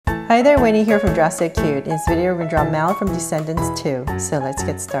Hi there, Winnie here from Draw So Cute. In this video, we're going to draw Mal from Descendants 2. So let's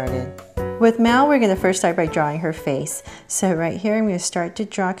get started. With Mal, we're going to first start by drawing her face. So right here, I'm going to start to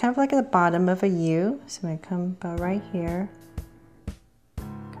draw kind of like at the bottom of a U. So I'm going to come about right here.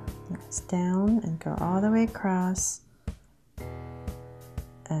 That's down and go all the way across.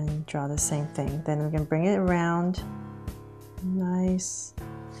 And draw the same thing. Then we're going to bring it around. Nice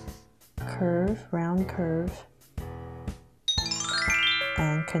curve, round curve.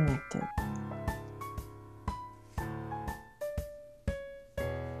 And connect it.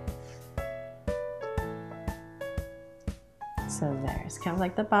 So there, it's kind of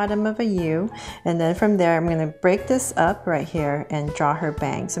like the bottom of a U. And then from there, I'm going to break this up right here and draw her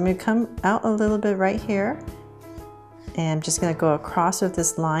bangs. I'm going to come out a little bit right here. And I'm just going to go across with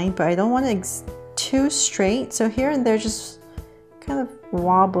this line, but I don't want it too straight. So here and there, just kind of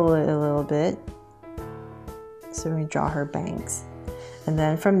wobble it a little bit. So we draw her bangs. And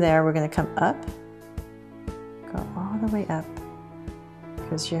then from there, we're going to come up, go all the way up,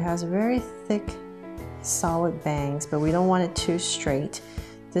 because she has very thick, solid bangs, but we don't want it too straight.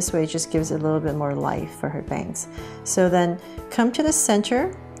 This way it just gives it a little bit more life for her bangs. So then come to the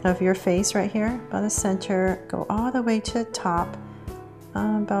center of your face right here, about the center, go all the way to the top,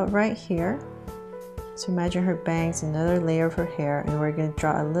 about right here. So imagine her bangs, another layer of her hair, and we're going to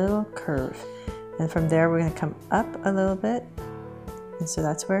draw a little curve. And from there, we're going to come up a little bit. And so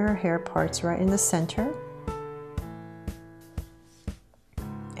that's where her hair parts, right in the center.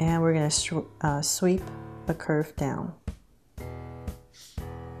 And we're going to sweep a curve down.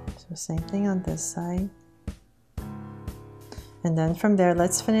 So same thing on this side. And then from there,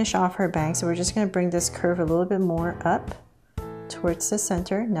 let's finish off her bangs. So we're just going to bring this curve a little bit more up towards the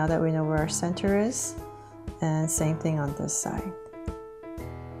center, now that we know where our center is. And same thing on this side.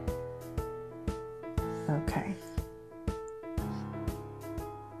 Okay.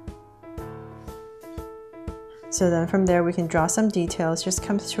 So then from there we can draw some details. Just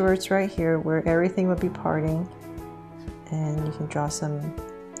come towards right here where everything will be parting. And you can draw some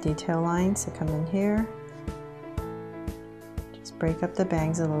detail lines. So come in here. Just break up the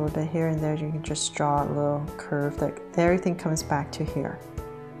bangs a little bit here and there. You can just draw a little curve that everything comes back to here.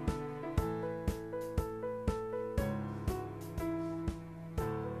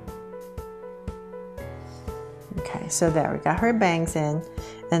 Okay, so there we got her bangs in.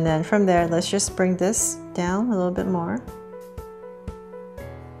 And then from there, let's just bring this down a little bit more.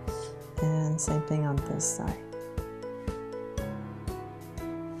 And same thing on this side.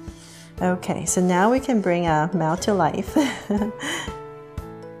 Okay, so now we can bring Mal to life.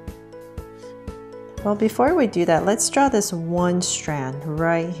 Well, before we do that, let's draw this one strand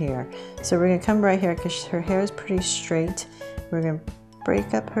right here. So we're gonna come right here because her hair is pretty straight. We're gonna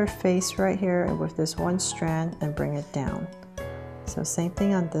break up her face right here with this one strand and bring it down. So same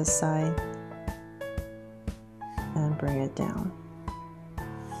thing on this side and bring it down.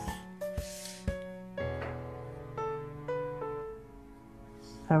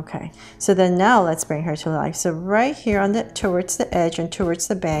 Okay, so then now let's bring her to life. So right here on towards the edge and towards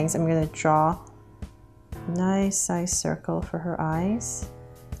the bangs, I'm going to draw a nice size circle for her eyes.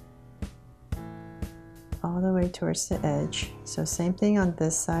 All the way towards the edge. So same thing on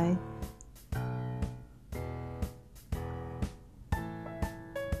this side.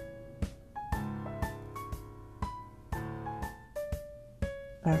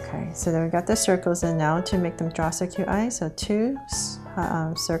 Okay, so then we got the circles, and now to make them draw so cute eyes, so two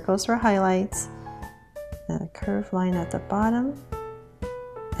circles for highlights, and a curved line at the bottom,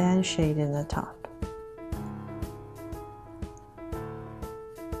 and shade in the top.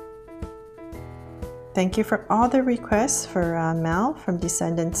 Thank you for all the requests for Mal from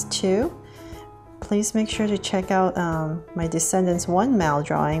Descendants 2. Please make sure to check out my Descendants 1 Mal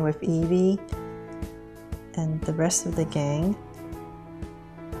drawing with Evie and the rest of the gang.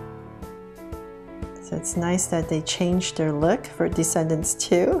 So it's nice that they changed their look for Descendants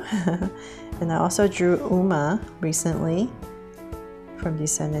 2. And I also drew Uma recently from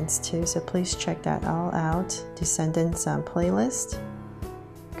Descendants 2, so please check that all out. Descendants playlist.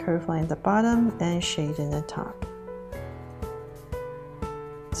 Curve line at the bottom and shade in the top.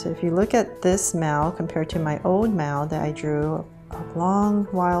 So if you look at this Mal compared to my old Mal that I drew a long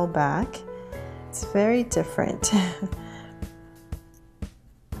while back, it's very different.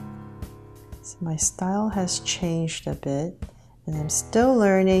 So my style has changed a bit, and I'm still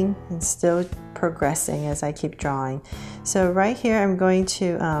learning and still progressing as I keep drawing. So right here I'm going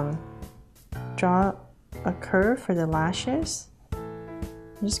to draw a curve for the lashes.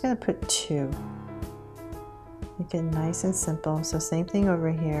 I'm just going to put 2. Make it nice and simple. So same thing over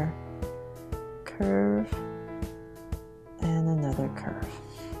here. Curve and another curve.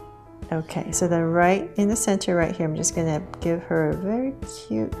 Okay, so then right in the center right here, I'm just gonna give her a very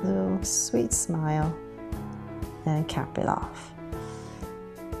cute little sweet smile and cap it off.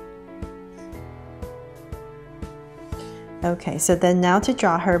 Okay, so then now to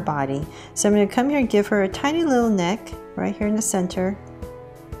draw her body. So I'm gonna come here and give her a tiny little neck right here in the center.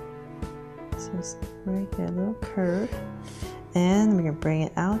 So it's right here, a little curve. And we're gonna bring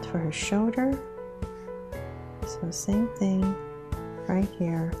it out for her shoulder. So same thing right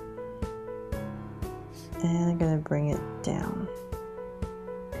here. And I'm gonna bring it down.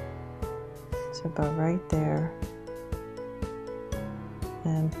 So about right there.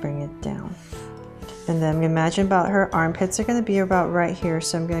 And bring it down. And then I'm gonna imagine about her armpits are gonna be about right here.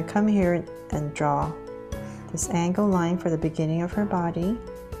 So I'm gonna come here and draw this angle line for the beginning of her body.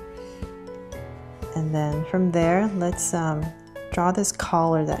 And then from there, let's draw this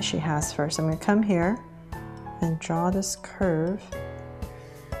collar that she has first. I'm gonna come here and draw this curve.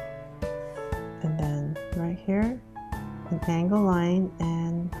 And then right here, an angle line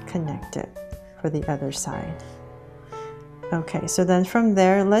and connect it for the other side. Okay, so then from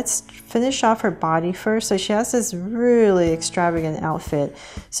there, let's finish off her body first. So she has this really extravagant outfit.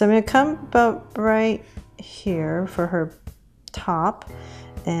 So I'm gonna come about right here for her top,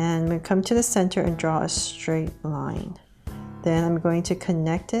 and I'm gonna come to the center and draw a straight line. Then I'm going to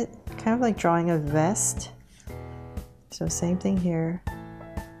connect it, kind of like drawing a vest. So same thing here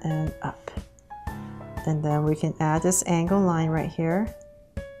and up. And then we can add this angle line right here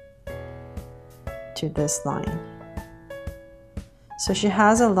to this line. So she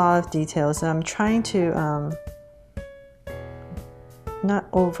has a lot of details, and I'm trying to not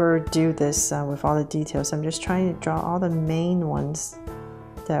overdo this with all the details. I'm just trying to draw all the main ones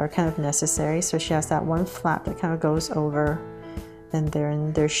that are kind of necessary. So she has that one flap that kind of goes over, and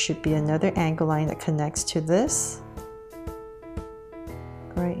then there should be another angle line that connects to this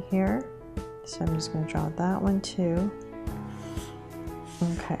right here. So I'm just going to draw that one too.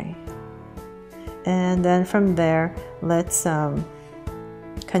 Okay. And then from there, let's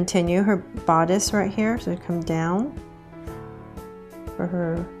continue her bodice right here. So come down for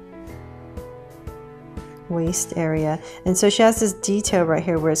her waist area. And so she has this detail right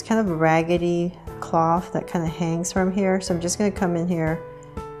here where it's kind of raggedy cloth that kind of hangs from here. So I'm just going to come in here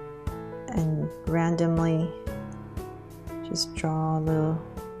and randomly just draw little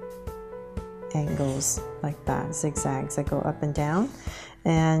angles like that, zigzags that go up and down.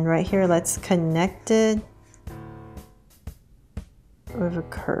 And right here, let's connect it with a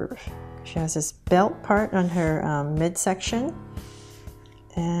curve. She has this belt part on her midsection,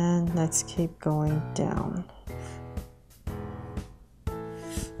 and let's keep going down.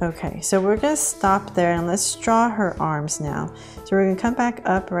 Okay, so we're gonna stop there and let's draw her arms now. So we're gonna come back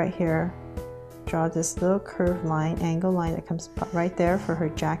up right here, draw this little curved line, angle line that comes right there for her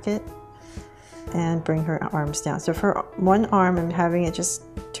jacket, and bring her arms down. So for one arm, I'm having it just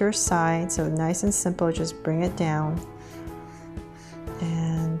to her side, so nice and simple, just bring it down.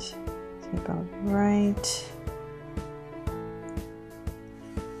 And about right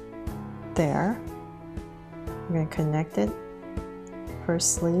there. I'm going to connect it for a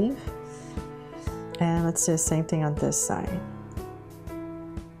sleeve. And let's do the same thing on this side.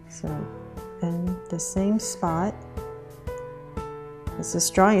 So in the same spot.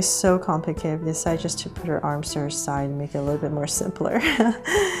 This drawing is so complicated. I decided just to put her arms to her side and make it a little bit more simpler.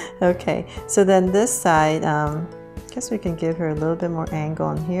 Okay, so then this side, I guess we can give her a little bit more angle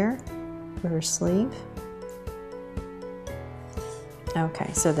on here for her sleeve.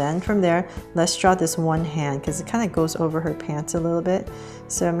 Okay, so then from there, let's draw this one hand because it kind of goes over her pants a little bit.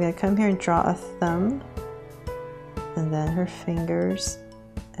 So I'm going to come here and draw a thumb and then her fingers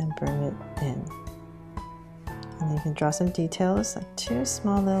and bring it in. And you can draw some details, like two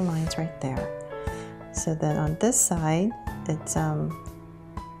small little lines right there. So then on this side, it's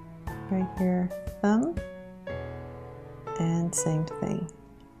right here, thumb, and same thing.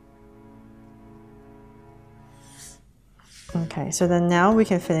 Okay, so then now we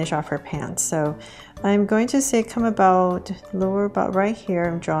can finish off her pants. So I'm going to say come about lower about right here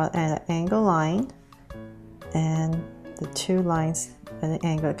and draw an angle line, and the two lines at an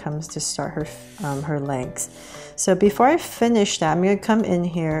angle that comes to start her legs. So before I finish that, I'm going to come in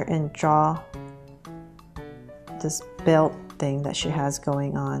here and draw this belt thing that she has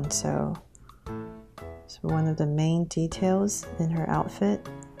going on. So it's one of the main details in her outfit.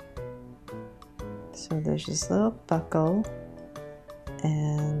 So there's this little buckle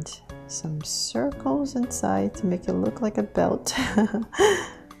and some circles inside to make it look like a belt.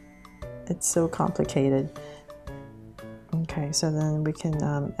 It's so complicated. Okay, so then we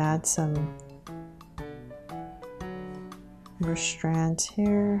can add some more strands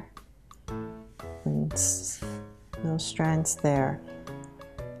here and no strands there.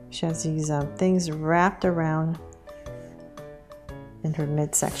 She has these things wrapped around in her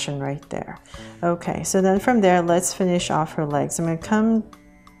midsection right there. Okay, so then from there, let's finish off her legs. I'm gonna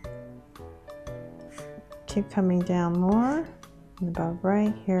keep coming down more, and about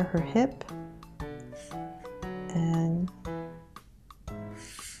right here, her hip, and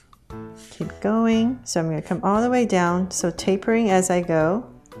keep going. So I'm gonna come all the way down, so tapering as I go.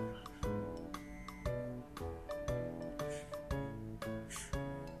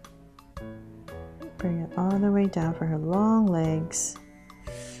 Bring it all the way down for her long legs.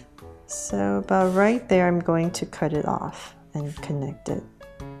 So about right there, I'm going to cut it off and connect it.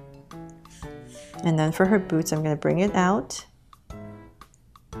 And then for her boots, I'm going to bring it out.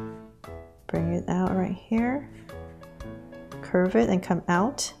 Bring it out right here. Curve it and come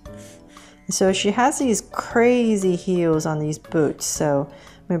out. And so she has these crazy heels on these boots. So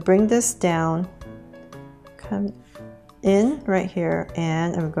I'm going to bring this down, come in right here,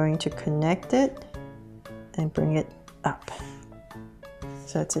 and I'm going to connect it and bring it up.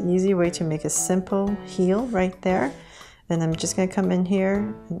 So it's an easy way to make a simple heel right there. And I'm just going to come in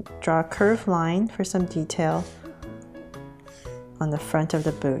here and draw a curved line for some detail on the front of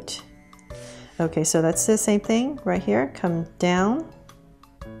the boot. Okay, so that's the same thing right here. Come down,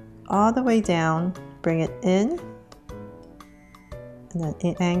 all the way down, bring it in, and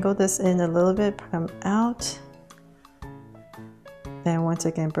then angle this in a little bit, come out. And once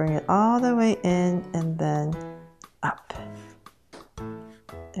again, bring it all the way in and then up.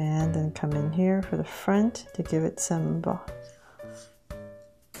 And then come in here for the front to give it some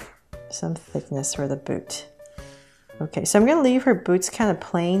thickness for the boot. Okay, so I'm going to leave her boots kind of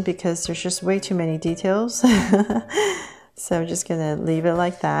plain because there's just way too many details. So I'm just going to leave it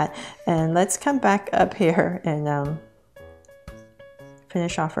like that. And let's come back up here and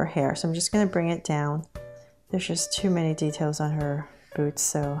finish off her hair. So I'm just going to bring it down. There's just too many details on her boots,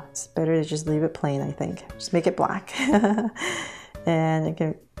 so it's better to just leave it plain, I think. Just make it black. And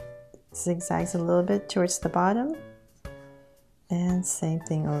again, zigzags a little bit towards the bottom. And same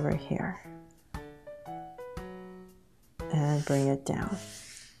thing over here. And bring it down.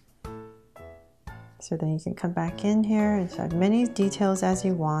 So then you can come back in here and add many details as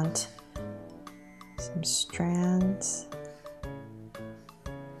you want. Some strands.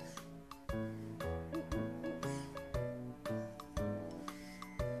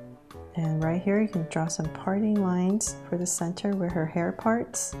 And right here you can draw some parting lines for the center where her hair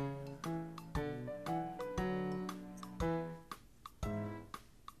parts.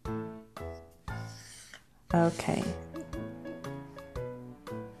 Okay.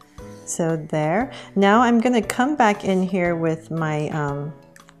 So there. Now I'm going to come back in here with my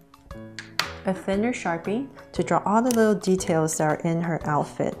a thinner Sharpie to draw all the little details that are in her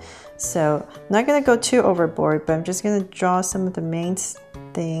outfit. So I'm not going to go too overboard, but I'm just going to draw some of the main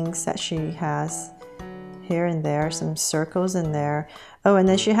things that she has here and there, some circles in there. Oh, and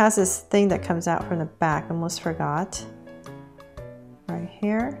then she has this thing that comes out from the back. I almost forgot. Right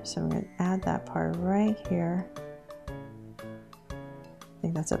here. So I'm going to add that part right here. I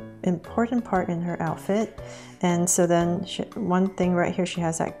think that's an important part in her outfit. And so then one thing right here, she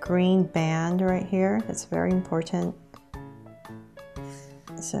has that green band right here. That's very important.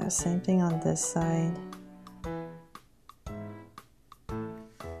 So same thing on this side.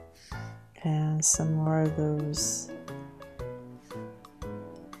 And some more of those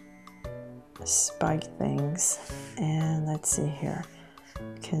spike things. And let's see here.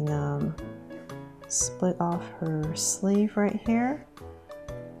 Can split off her sleeve right here.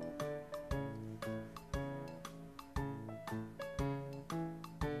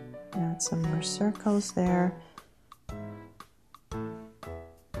 Add some more circles there.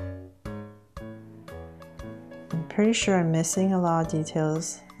 I'm pretty sure I'm missing a lot of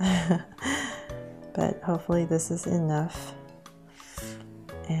details, but hopefully this is enough.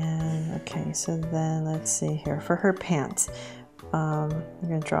 And okay, so then let's see here for her pants. I'm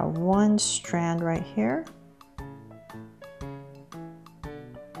going to draw one strand right here.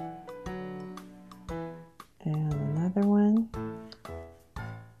 And another one.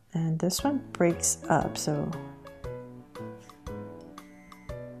 And this one breaks up, so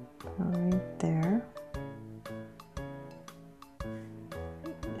right there.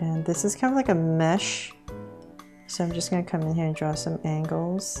 And this is kind of like a mesh. So I'm just going to come in here and draw some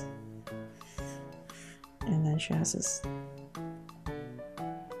angles. And then she has this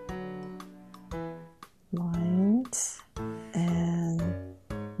lines and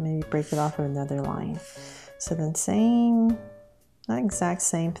maybe break it off with another line. So then same, not exact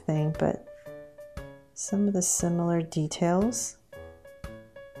same thing, but some of the similar details.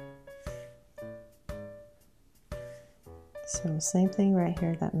 So same thing right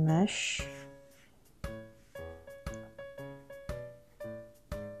here, that mesh.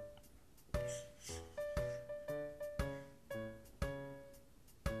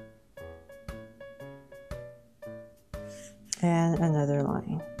 And another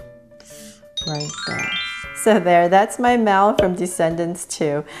line right there. So there, that's my Mal from Descendants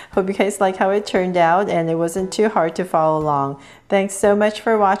 2. Hope you guys like how it turned out and it wasn't too hard to follow along. Thanks so much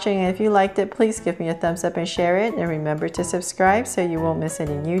for watching, and if you liked it, please give me a thumbs up and share it, and remember to subscribe so you won't miss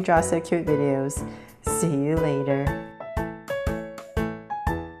any new Draw So Cute videos. See you later.